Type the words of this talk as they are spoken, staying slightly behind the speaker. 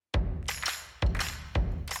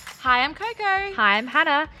Hi, I'm Coco. Hi, I'm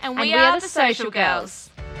Hannah. And we are the Social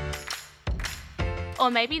Girls.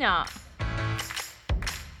 Or maybe not.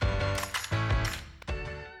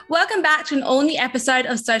 Welcome back to an all-new episode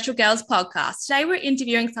of Social Girls Podcast. Today we're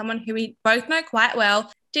interviewing someone who we both know quite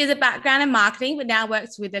well. She has a background in marketing, but now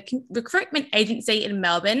works with a recruitment agency in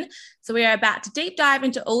Melbourne. So we are about to deep dive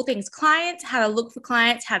into all things clients, how to look for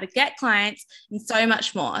clients, how to get clients, and so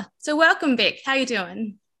much more. So welcome, Vic. How are you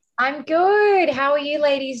doing? I'm good. How are you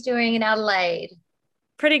ladies doing in Adelaide?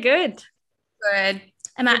 Pretty good. Good.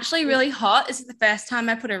 I'm actually really hot. This is the first time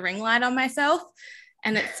I put a ring light on myself,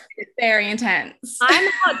 and it's very intense.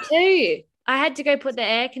 I'm hot too. I had to go put the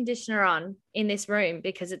air conditioner on in this room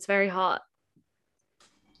because it's very hot.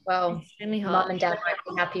 Well, Mum and Dad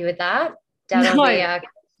won't be happy with that. Dad will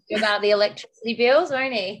be about the electricity bills,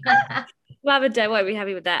 won't he? Mum and Dad won't be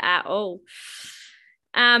happy with that at all.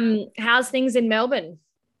 How's things in Melbourne?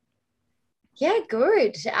 Yeah,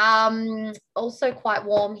 good. Also quite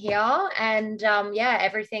warm here, and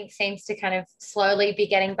everything seems to kind of slowly be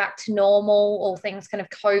getting back to normal. All things kind of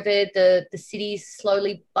COVID, the city's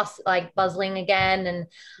slowly buzzing again, and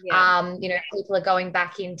people are going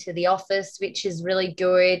back into the office, which is really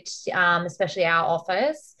good. Especially our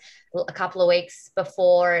office. A couple of weeks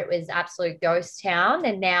before it was absolute ghost town,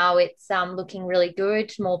 and now it's looking really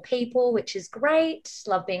good. More people, which is great.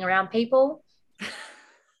 Love being around people.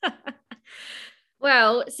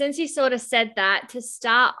 Well, since you sort of said that, to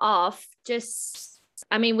start off,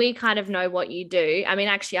 we kind of know what you do. I mean,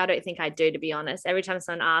 actually, I don't think I do, to be honest. Every time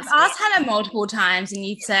someone asks I've asked Hannah multiple times and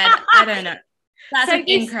you've said, I don't know. That's an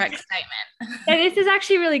incorrect statement. So this is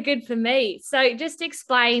actually really good for me. So just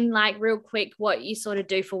explain real quick what you sort of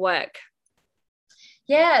do for work.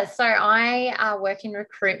 Yeah, so I work in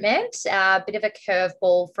recruitment, a bit of a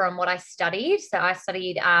curveball from what I studied. So I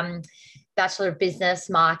studied Bachelor of Business,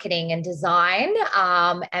 Marketing and Design,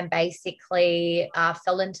 and basically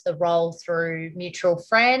fell into the role through mutual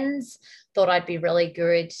friends. Thought I'd be really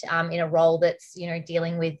good in a role that's,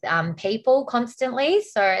 dealing with people constantly.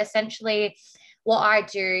 So essentially what I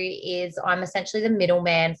do is I'm essentially the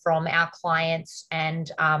middleman from our clients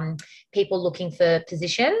and people looking for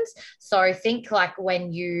positions. So think like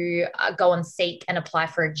when you go and seek and apply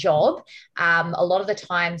for a job, a lot of the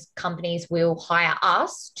times companies will hire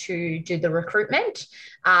us to do the recruitment.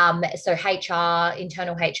 So HR,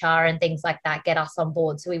 internal HR and things like that get us on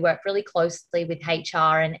board. So we work really closely with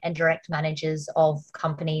HR and direct managers of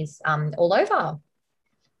companies all over.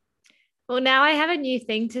 Well, now I have a new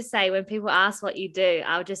thing to say when people ask what you do.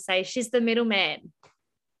 I'll just say she's the middleman.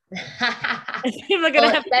 People are going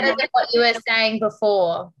to have better than what you were saying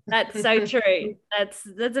before. That's so true.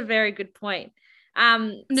 That's a very good point.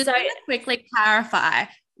 I'm just going to quickly clarify.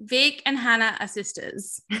 Vic and Hannah are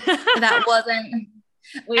sisters. That wasn't.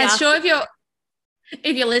 I'm sure if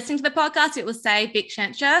you're listening to the podcast, it will say Vic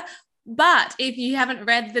Schenscher. But if you haven't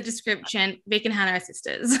read the description, Vic and Hannah are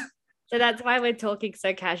sisters. So that's why we're talking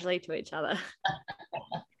so casually to each other.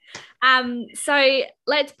 So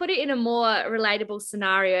let's put it in a more relatable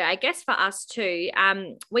scenario, I guess, for us too.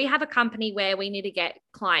 We have a company where we need to get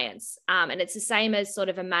clients, and it's the same as sort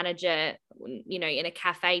of a manager, in a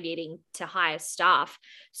cafe needing to hire staff.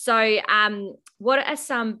 So what are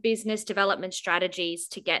some business development strategies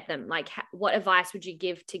to get them? Like, what advice would you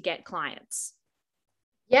give to get clients?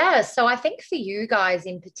 Yeah, so I think for you guys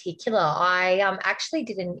in particular, I actually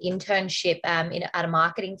did an internship at a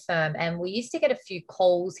marketing firm, and we used to get a few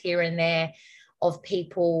calls here and there of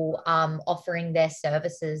people offering their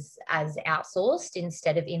services as outsourced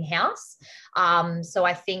instead of in-house. So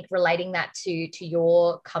I think relating that to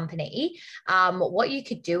your company, what you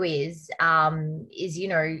could do is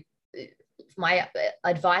my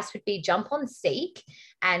advice would be jump on Seek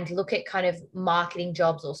and look at kind of marketing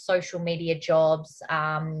jobs or social media jobs,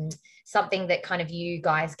 something that kind of you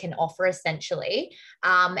guys can offer essentially,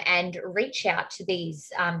 and reach out to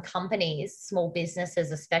these companies, small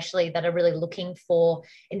businesses especially, that are really looking for,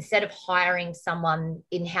 instead of hiring someone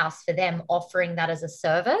in-house for them, offering that as a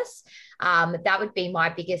service. That would be my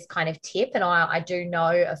biggest kind of tip. And I do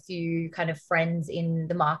know a few kind of friends in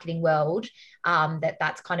the marketing world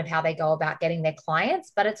that's kind of how they go about getting their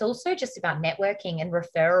clients. But it's also just about networking and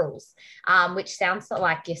referrals, which sounds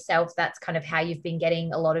like yourself, that's kind of how you've been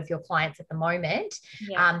getting a lot of your clients at the moment.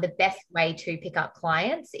 Yeah. The best way to pick up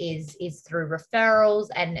clients is through referrals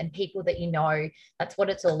and people that you know. That's what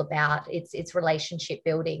it's all about. It's relationship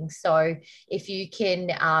building. So if you can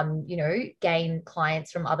gain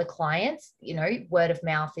clients from other clients, word of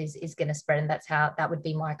mouth is going to spread, and that would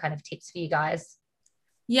be my kind of tips for you guys.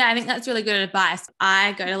 Yeah, I think that's really good advice.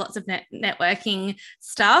 I go to lots of networking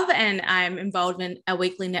stuff, and I'm involved in a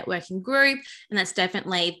weekly networking group. And that's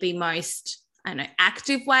definitely the most, I don't know,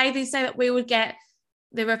 active way they say that we would get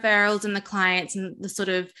the referrals and the clients and the sort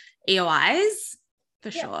of EOIs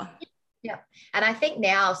for sure. Yeah. And I think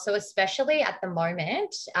now, so especially at the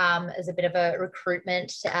moment, as a bit of a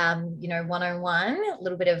recruitment, 101, a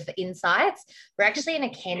little bit of insights, we're actually in a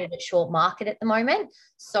candidate short market at the moment.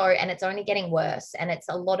 So, and it's only getting worse. And it's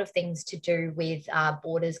a lot of things to do with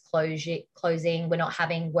borders closing. We're not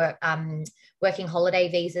having working holiday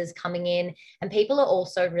visas coming in. And people are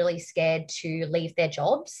also really scared to leave their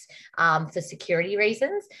jobs for security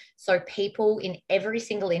reasons. So people in every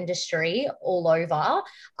single industry all over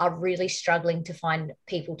are really struggling to find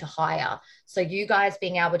people to hire. So you guys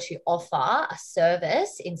being able to offer a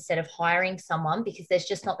service instead of hiring someone, because there's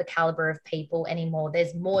just not the caliber of people anymore.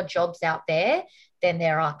 There's more jobs out there than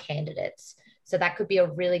there are candidates. So that could be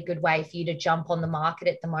a really good way for you to jump on the market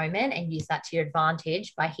at the moment and use that to your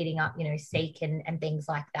advantage by hitting up, Seek and things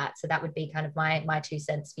like that. So that would be kind of my 2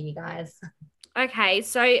 cents for you guys. Okay,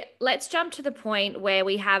 so let's jump to the point where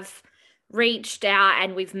we have reached out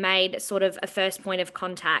and we've made sort of a first point of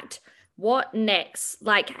contact. What next?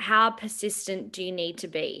 Like, how persistent do you need to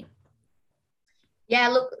be? Yeah,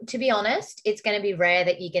 look, to be honest, it's going to be rare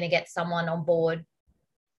that you're going to get someone on board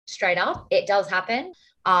straight up. It does happen.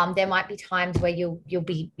 There might be times where you'll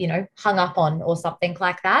be, hung up on or something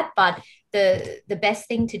like that. But the best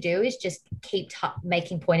thing to do is just keep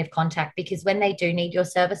making point of contact, because when they do need your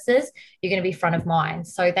services, you're going to be front of mind.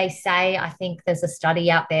 So they say, I think there's a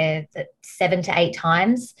study out there that 7 to 8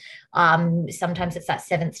 times, sometimes it's that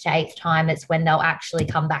 7th to 8th time, it's when they'll actually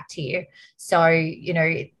come back to you. So,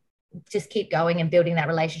 just keep going and building that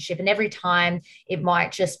relationship. And every time it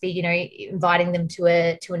might just be, inviting them to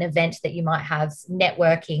an event that you might have,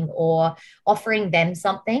 networking, or offering them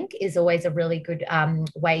something is always a really good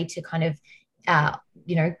way to kind of,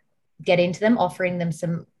 get into them, offering them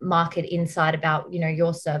some market insight about,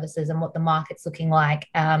 your services and what the market's looking like,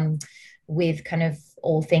 with kind of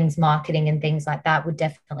all things marketing and things like that would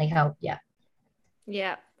definitely help. Yeah.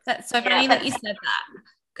 Yeah. That's so funny that you said that.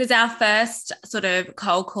 Because our first sort of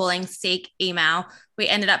cold calling Seek email, we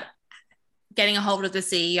ended up getting a hold of the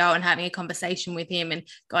CEO and having a conversation with him and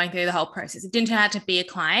going through the whole process. It didn't turn out to be a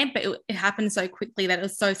client, but it happened so quickly that it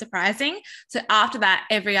was so surprising. So after that,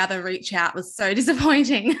 every other reach out was so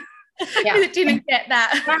disappointing. Yeah. It didn't get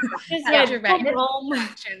that.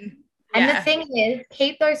 And the thing is,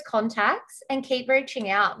 keep those contacts and keep reaching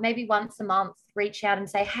out. Maybe once a month, reach out and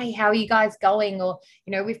say, hey, how are you guys going? Or,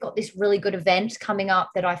 we've got this really good event coming up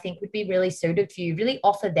that I think would be really suited for you. Really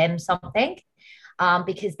offer them something,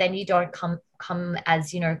 because then you don't come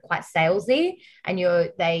as, quite salesy, and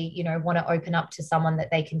they want to open up to someone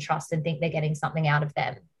that they can trust and think they're getting something out of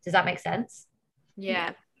them. Does that make sense? Yeah.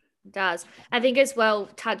 It does. I think as well,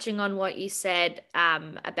 touching on what you said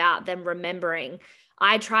about them remembering,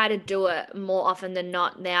 I try to do it more often than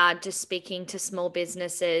not now, just speaking to small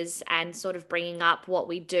businesses and sort of bringing up what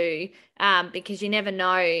we do, because you never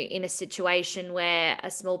know in a situation where a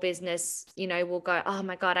small business, will go, oh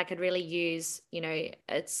my God, I could really use,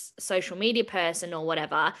 it's social media person or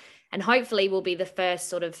whatever. And hopefully we'll be the first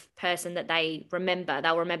sort of person that they remember.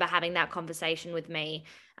 They'll remember having that conversation with me.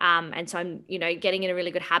 And so I'm, getting in a really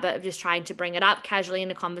good habit of just trying to bring it up casually in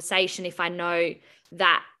a conversation if I know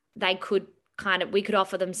that they could we could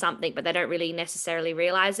offer them something, but they don't really necessarily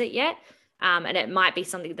realize it yet. And it might be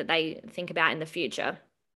something that they think about in the future.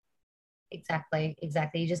 Exactly.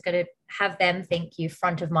 You just got to have them think you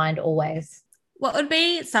front of mind always. What would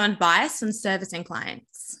be some advice on servicing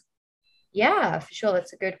clients? Yeah, for sure.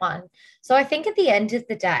 That's a good one. So I think at the end of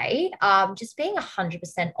the day, just being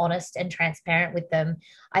 100% honest and transparent with them.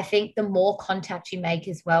 I think the more contact you make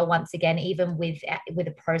as well, once again, even with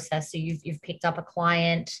a process, so you've picked up a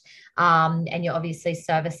client, and you're obviously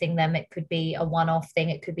servicing them. It could be a one-off thing.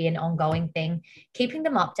 It could be an ongoing thing. Keeping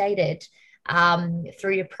them updated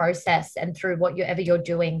through your process and through whatever you're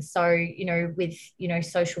doing. So, with,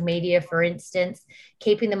 social media, for instance,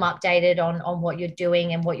 keeping them updated on what you're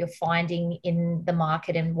doing and what you're finding in the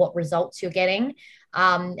market and what results you're getting,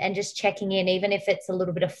 and just checking in, even if it's a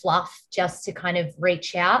little bit of fluff, just to kind of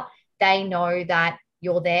reach out. They know that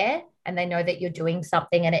you're there and they know that you're doing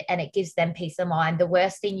something, and it gives them peace of mind. The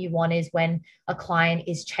worst thing you want is when a client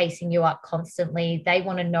is chasing you up constantly. They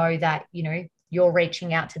want to know that, you're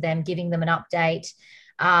reaching out to them, giving them an update,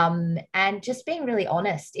 and just being really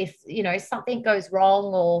honest. If, something goes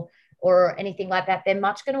wrong or anything like that, they're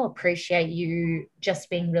much going to appreciate you just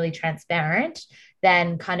being really transparent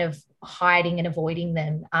than kind of hiding and avoiding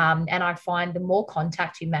them. And I find the more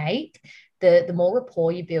contact you make, the more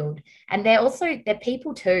rapport you build. And they're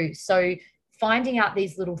people too. So finding out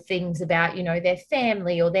these little things about, their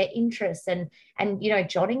family or their interests, and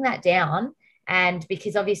jotting that down. And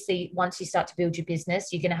because obviously once you start to build your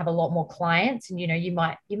business, you're going to have a lot more clients, and you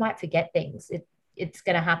might forget things. It's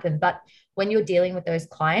going to happen. But when you're dealing with those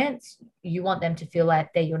clients, you want them to feel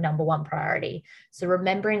like they're your number one priority. So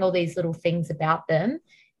remembering all these little things about them,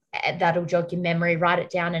 that'll jog your memory. Write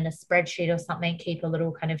it down in a spreadsheet or something, keep a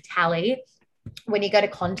little kind of tally. When you go to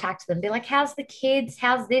contact them, be like, how's the kids?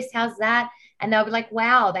 How's this? How's that? And they'll be like,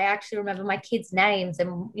 wow, they actually remember my kids' names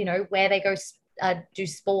and, where they go do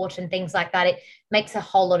sport and things like that. It makes a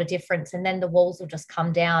whole lot of difference. And then the walls will just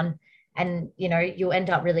come down, and, you'll end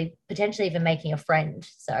up really potentially even making a friend.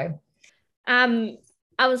 So,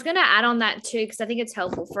 I was going to add on that too, because I think it's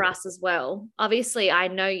helpful for us as well. Obviously, I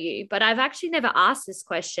know you, but I've actually never asked this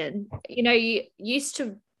question. You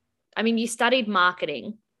studied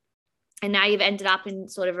marketing, and now you've ended up in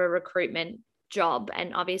sort of a recruitment job,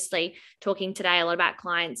 and obviously talking today a lot about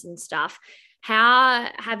clients and stuff. How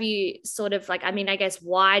have you sort of I guess,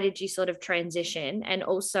 why did you sort of transition? And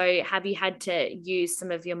also, have you had to use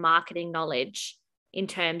some of your marketing knowledge in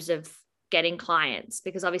terms of getting clients?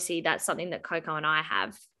 Because obviously that's something that Coco and I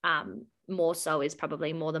have, more so is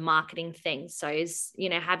probably more the marketing thing. So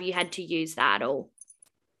have you had to use that all?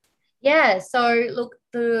 Yeah. So look,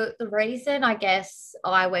 the reason I guess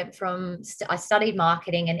I went from, I studied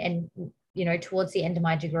marketing, and towards the end of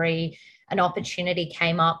my degree, an opportunity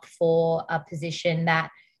came up for a position that,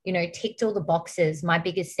 ticked all the boxes. My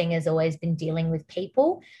biggest thing has always been dealing with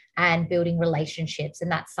people and building relationships. And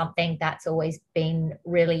that's something that's always been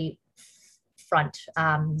really front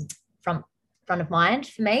of mind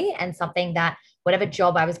for me, and something that whatever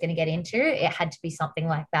job I was going to get into, it had to be something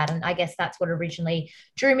like that. And I guess that's what originally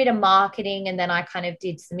drew me to marketing. And then I kind of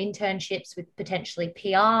did some internships with potentially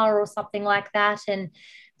PR or something like that. And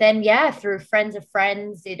then, through friends of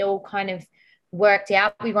friends, it all kind of worked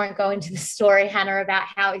out. We won't go into the story, Hannah, about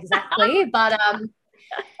how exactly, but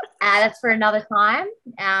that's for another time.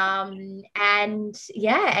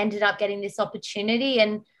 Ended up getting this opportunity.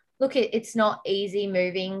 And look, it's not easy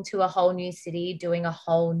moving to a whole new city, doing a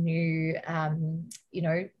whole new,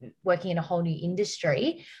 working in a whole new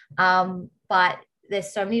industry. But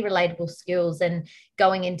there's so many relatable skills. And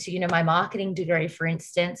going into, my marketing degree, for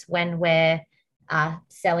instance, when we're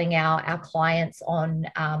selling our clients on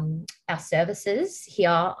our services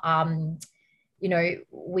here,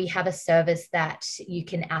 we have a service that you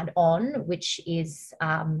can add on, which is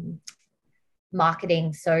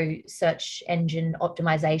marketing, so search engine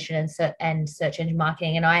optimization and search engine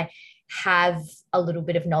marketing. And I have a little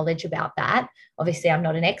bit of knowledge about that. Obviously, I'm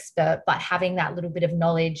not an expert, but having that little bit of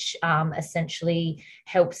knowledge essentially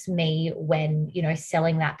helps me when,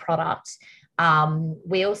 selling that product.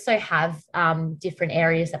 We also have different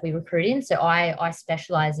areas that we recruit in. So I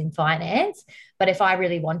specialize in finance, but if I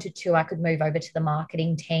really wanted to, I could move over to the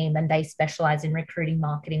marketing team, and they specialize in recruiting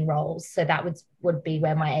marketing roles. So that would be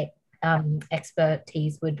where my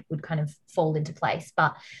expertise would kind of fall into place.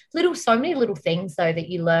 But so many little things though that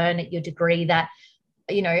you learn at your degree that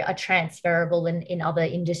are transferable in other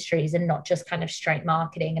industries, and not just kind of straight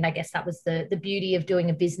marketing. And I guess that was the beauty of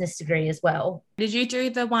doing a business degree as well. Did you do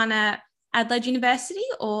the one at Adelaide University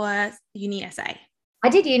or Uni SA? I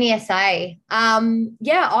did Uni SA. I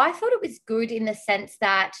thought it was good in the sense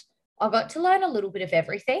that I got to learn a little bit of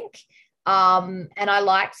everything. And I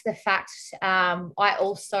liked the fact I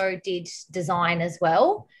also did design as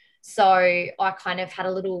well. So I kind of had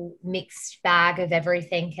a little mixed bag of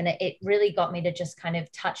everything, and it really got me to just kind of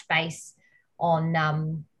touch base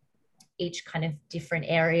on each kind of different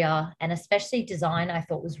area. And especially design, I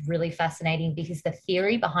thought was really fascinating, because the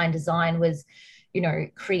theory behind design was,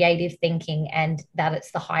 creative thinking, and that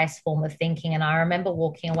it's the highest form of thinking. And I remember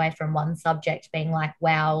walking away from one subject being like,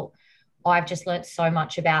 wow, I've just learned so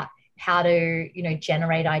much about how to,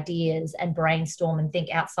 generate ideas and brainstorm and think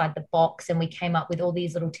outside the box. And we came up with all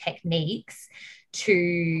these little techniques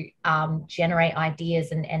to generate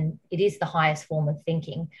ideas. And it is the highest form of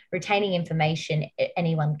thinking. Retaining information,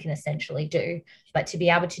 anyone can essentially do. But to be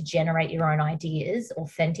able to generate your own ideas,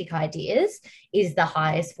 authentic ideas, is the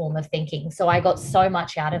highest form of thinking. So I got so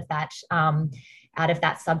much out of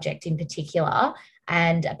that subject in particular.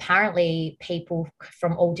 And apparently people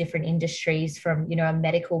from all different industries, from, a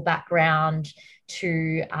medical background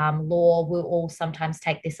to law, will all sometimes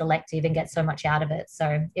take this elective and get so much out of it.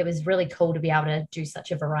 So it was really cool to be able to do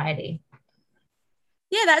such a variety.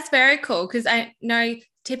 Yeah, that's very cool, because I know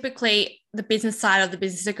typically the business side of the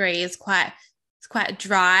business degree is quite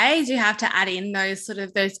dry. You have to add in those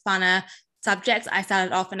funner subjects. I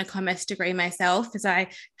started off in a commerce degree myself because I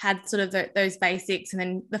had sort of those basics, and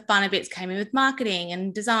then the funner bits came in with marketing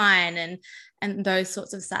and design and those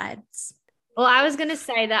sorts of sides. Well, I was going to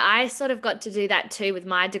say that I sort of got to do that too with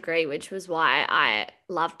my degree, which was why I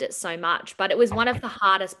loved it so much. But it was one of the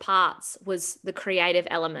hardest parts was the creative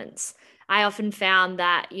elements. I often found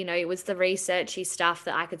that, it was the researchy stuff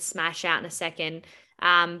that I could smash out in a second.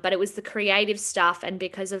 But it was the creative stuff. And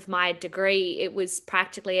because of my degree, it was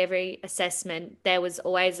practically every assessment, there was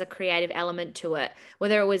always a creative element to it,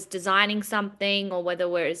 whether it was designing something or whether it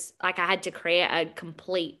was like I had to create a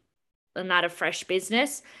complete another fresh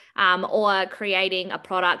business, or creating a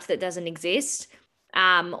product that doesn't exist,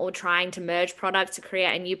 or trying to merge products to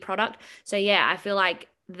create a new product. So yeah, I feel like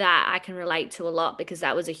that I can relate to a lot because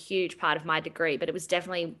that was a huge part of my degree, but it was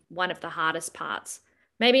definitely one of the hardest parts.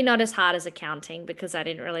 Maybe not as hard as accounting because I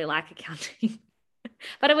didn't really like accounting,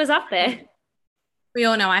 but it was up there. We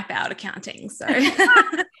all know I failed accounting, so.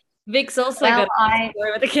 Vic's also got a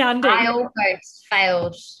story with accounting. I almost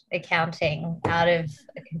failed accounting out of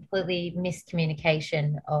a completely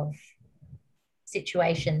miscommunication of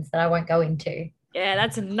situations that I won't go into. Yeah,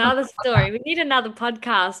 that's another story. We need another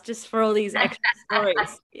podcast just for all these extra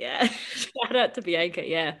stories. Yeah. Shout out to Bianca.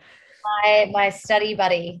 Yeah. My study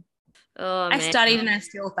buddy. Oh, man. I studied and I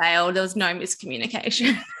still failed. There was no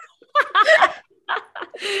miscommunication.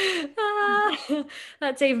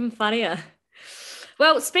 That's even funnier.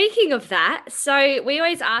 Well, speaking of that, so we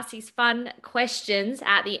always ask these fun questions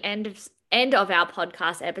at the end of our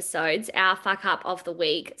podcast episodes, our fuck up of the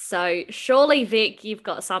week. So surely, Vic, you've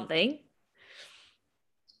got something.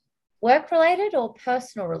 Work related or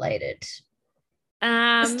personal related?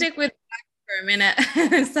 Stick with for a minute.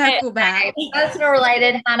 Circle back. Personal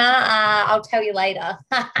related, Hannah. I'll tell you later.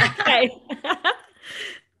 Okay.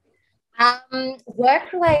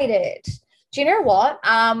 Work related. Do you know what?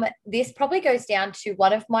 This probably goes down to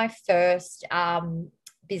one of my first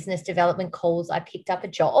business development calls. I picked up a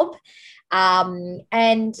job.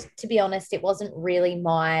 And to be honest, it wasn't really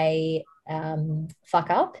my fuck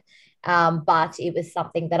up, but it was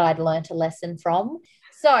something that I'd learned a lesson from.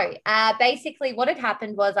 So basically what had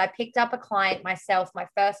happened was I picked up a client myself, my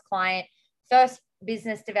first client, first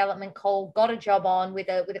business development call, got a job on with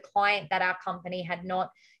a client that our company had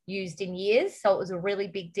not used in years. So it was a really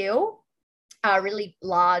big deal. A really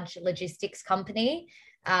large logistics company,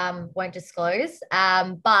 won't disclose.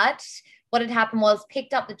 But what had happened was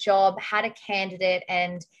picked up the job, had a candidate,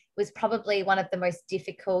 and was probably one of the most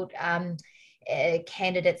difficult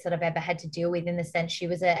candidates that I've ever had to deal with, in the sense she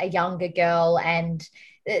was a younger girl, and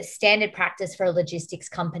standard practice for a logistics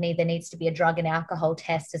company, there needs to be a drug and alcohol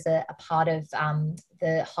test as a part of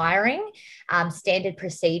the hiring, standard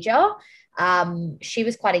procedure. She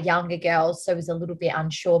was quite a younger girl, so was a little bit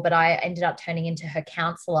unsure, but I ended up turning into her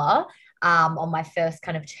counselor on my first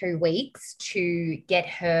kind of 2 weeks to get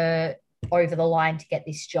her over the line to get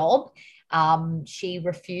this job. She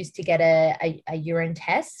refused to get a urine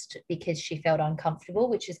test because she felt uncomfortable,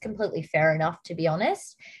 which is completely fair enough, to be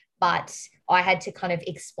honest. But I had to kind of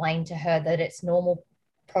explain to her that it's normal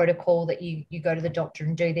protocol that you go to the doctor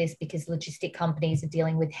and do this because logistic companies are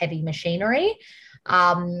dealing with heavy machinery.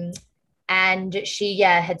 And she,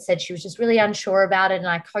 had said she was just really unsure about it. And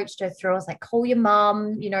I coached her through. I was like, call your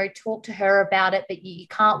mum, talk to her about it. But you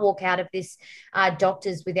can't walk out of this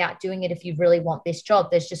doctor's without doing it if you really want this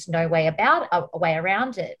job. There's just no way a way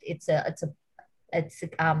around it. It's part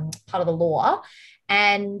of the law.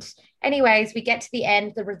 And anyways, we get to the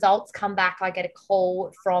end. The results come back. I get a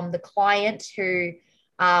call from the client who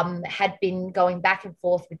had been going back and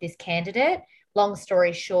forth with this candidate. Long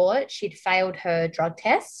story short, she'd failed her drug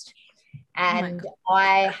test. And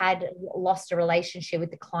I had lost a relationship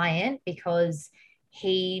with the client because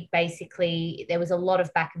he basically, there was a lot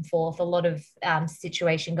of back and forth, a lot of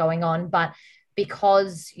situation going on. But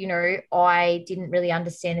because, I didn't really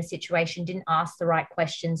understand the situation, didn't ask the right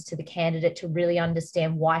questions to the candidate to really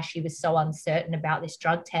understand why she was so uncertain about this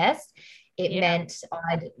drug test, it meant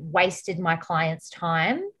I'd wasted my client's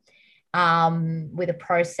time with a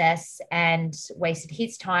process and wasted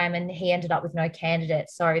his time, and he ended up with no candidate.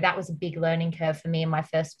 So that was a big learning curve for me in my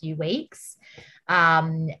first few weeks.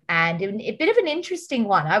 And a bit of an interesting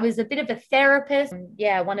one. I was a bit of a therapist.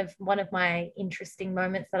 Yeah, one of my interesting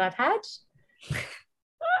moments that I've had.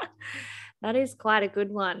 That is quite a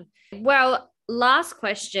good one. Well, last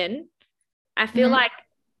question. I feel like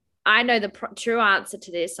I know the true answer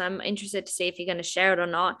to this. I'm interested to see if you're going to share it or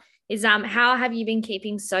not. Is how have you been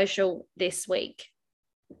keeping social this week?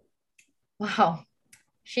 Wow.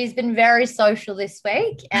 She's been very social this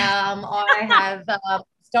week. I have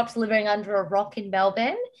stopped living under a rock in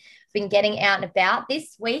Melbourne. Been getting out and about.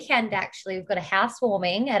 This weekend, actually, we've got a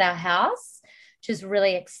housewarming at our house, which is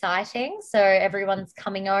really exciting. So everyone's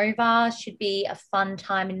coming over. Should be a fun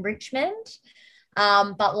time in Richmond.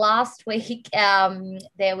 But last week,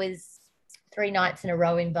 there was 3 nights in a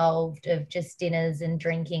row involved of just dinners and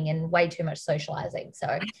drinking and way too much socializing. So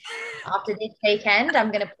after this weekend,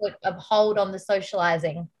 I'm going to put a hold on the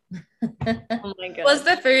socializing. Oh my God. Was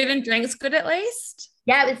the food and drinks good at least?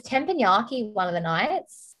 Yeah, it was teppanyaki one of the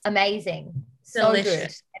nights. Amazing. Delicious. So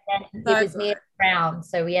good. And then it was near the Crown,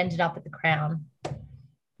 so we ended up at the Crown.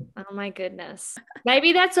 Oh my goodness.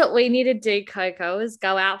 Maybe that's what we need to do, Coco, is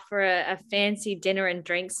go out for a fancy dinner and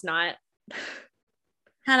drinks night.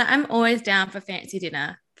 Hannah, I'm always down for fancy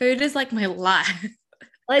dinner. Food is like my life.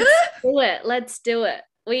 Let's do it. Let's do it.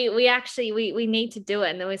 We actually need to do it,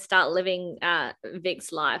 and then we start living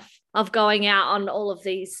Vic's life of going out on all of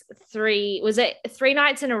these 3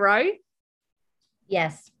 nights in a row?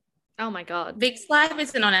 Yes. Oh my God. Vic's life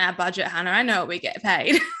isn't on our budget, Hannah. I know what we get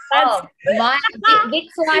paid. Vic's life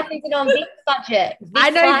isn't on Vic's budget. I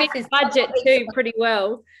know Vic's budget too pretty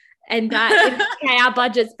well. And our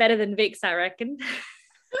budget's better than Vic's, I reckon.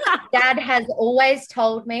 Dad has always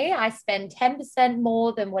told me I spend 10%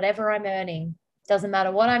 more than whatever I'm earning. Doesn't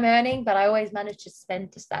matter what I'm earning, but I always manage to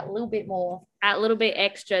spend just that little bit more. That little bit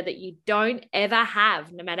extra that you don't ever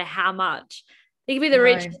have, no matter how much. You could be the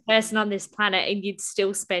richest person on this planet and you'd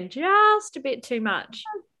still spend just a bit too much.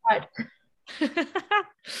 Right.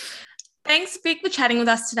 Thanks, Vic, for chatting with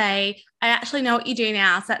us today. I actually know what you do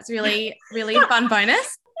now, so that's really, really a fun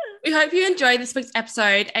bonus. We hope you enjoyed this week's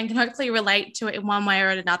episode and can hopefully relate to it in one way or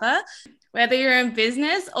another. Whether you're in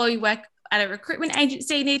business or you work at a recruitment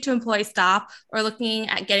agency, need to employ staff, or looking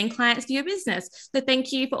at getting clients for your business. So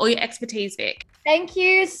thank you for all your expertise, Vic. Thank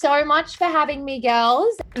you so much for having me,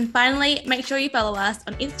 girls. And finally, make sure you follow us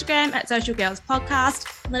on Instagram at Social Girls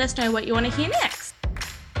Podcast and let us know what you want to hear next.